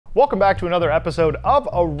Welcome back to another episode of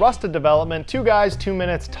A Rusted Development. 2 guys, 2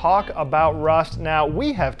 minutes, talk about Rust. Now,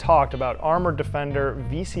 we have talked about ARMOR Defender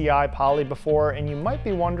VCI poly before, and you might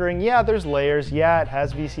be wondering, yeah, there's layers, yeah, it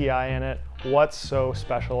has VCI in it. What's so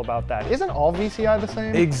special about that? Isn't all VCI the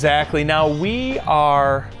same? Exactly. Now, we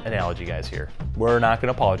are analogy guys here. We're not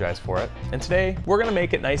gonna apologize for it. And today, we're gonna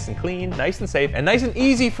make it nice and clean, nice and safe, and nice and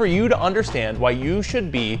easy for you to understand why you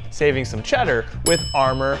should be saving some cheddar with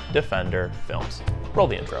ARMOR Defender films. Roll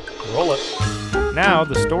the intro. Roll it. Now,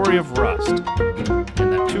 the story of Rust,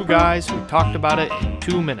 and the 2 guys who talked about it in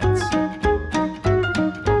 2 minutes.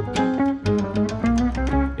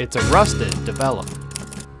 It's a Rusted Development.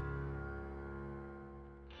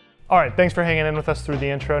 All right, thanks for hanging in with us through the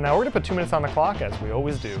intro. Now we're gonna put 2 minutes on the clock as we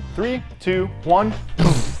always do. 3, 2, 1.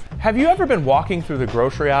 Have you ever been walking through the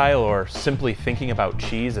grocery aisle or simply thinking about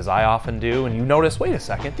cheese, as I often do, and you notice, wait a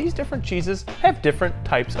second, these different cheeses have different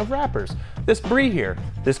types of wrappers. This brie here,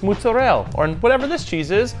 this mozzarella, or whatever this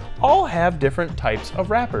cheese is, all have different types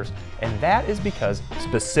of wrappers. And that is because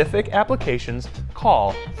specific applications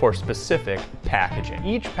call for specific packaging.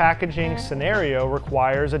 Each packaging scenario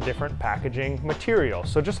requires a different packaging material.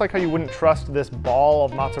 So just like how you wouldn't trust this ball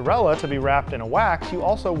of mozzarella to be wrapped in a wax, you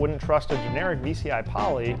also wouldn't trust a generic VCI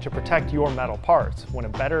poly to protect your metal parts when a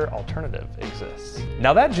better alternative exists.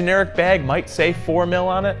 Now that generic bag might say 4 mil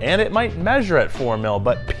on it, and it might measure at 4 mil,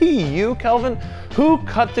 but PU, Kelvin, who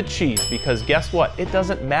cut the cheese? Because guess what? It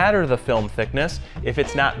doesn't matter the film thickness if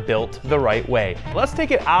it's not built the right way. Let's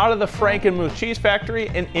take it out of the Frankenmuth cheese factory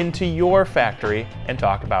and into your factory and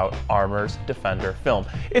talk about ARMOR's Defender film.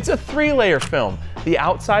 It's a 3-layer film. The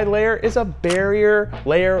outside layer is a barrier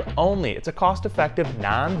layer only. It's a cost-effective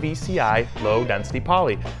non-VCI low-density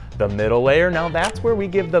poly. The middle layer, now that's where we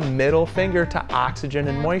give the middle finger to oxygen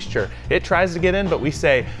and moisture. It tries to get in, but we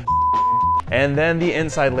say, and then the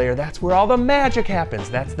inside layer, that's where all the magic happens.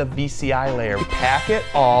 That's the VCI layer. We pack it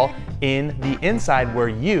all in the inside where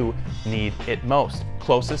you need it most,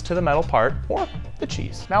 closest to the metal part or the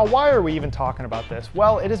cheese. Now, why are we even talking about this?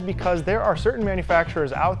 Well, it is because there are certain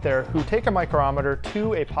manufacturers out there who take a micrometer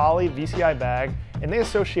to a poly VCI bag and they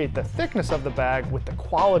associate the thickness of the bag with the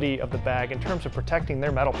quality of the bag in terms of protecting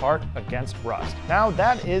their metal part against rust. Now,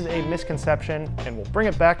 that is a misconception, and we'll bring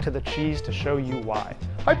it back to the cheese to show you why.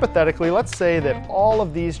 Hypothetically, let's say that all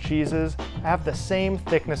of these cheeses have the same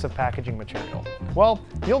thickness of packaging material. Well,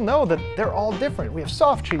 you'll know that they're all different. We have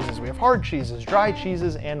soft cheeses, we have hard cheeses, dry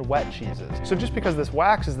cheeses, and wet cheeses. So just because this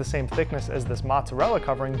wax is the same thickness as this mozzarella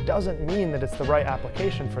covering doesn't mean that it's the right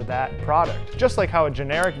application for that product. Just like how a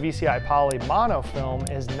generic VCI poly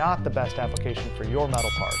monofilm is not the best application for your metal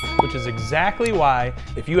part. Which is exactly why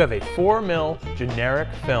if you have a 4 mil generic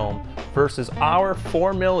film versus our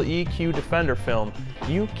 4 mil EQ Defender film,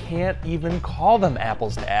 you can't even call them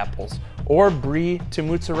apples to apples or brie to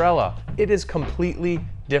mozzarella. It is completely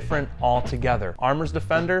different altogether. ARMOR's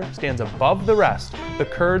Defender stands above the rest. The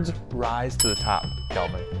curds rise to the top,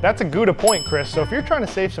 Kelvin. That's a good point, Chris. So if you're trying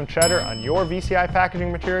to save some cheddar on your VCI packaging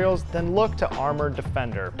materials, then look to ARMOR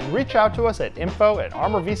Defender. Reach out to us at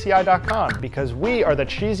info@armorvci.com because we are the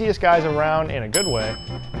cheesiest guys around in a good way.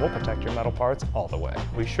 We'll protect your metal parts all the way.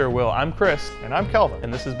 We sure will. I'm Chris. And I'm Kelvin.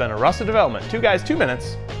 And this has been A Rusted Development. 2 guys, 2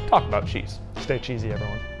 minutes, talk about cheese. Stay cheesy,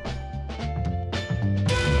 everyone.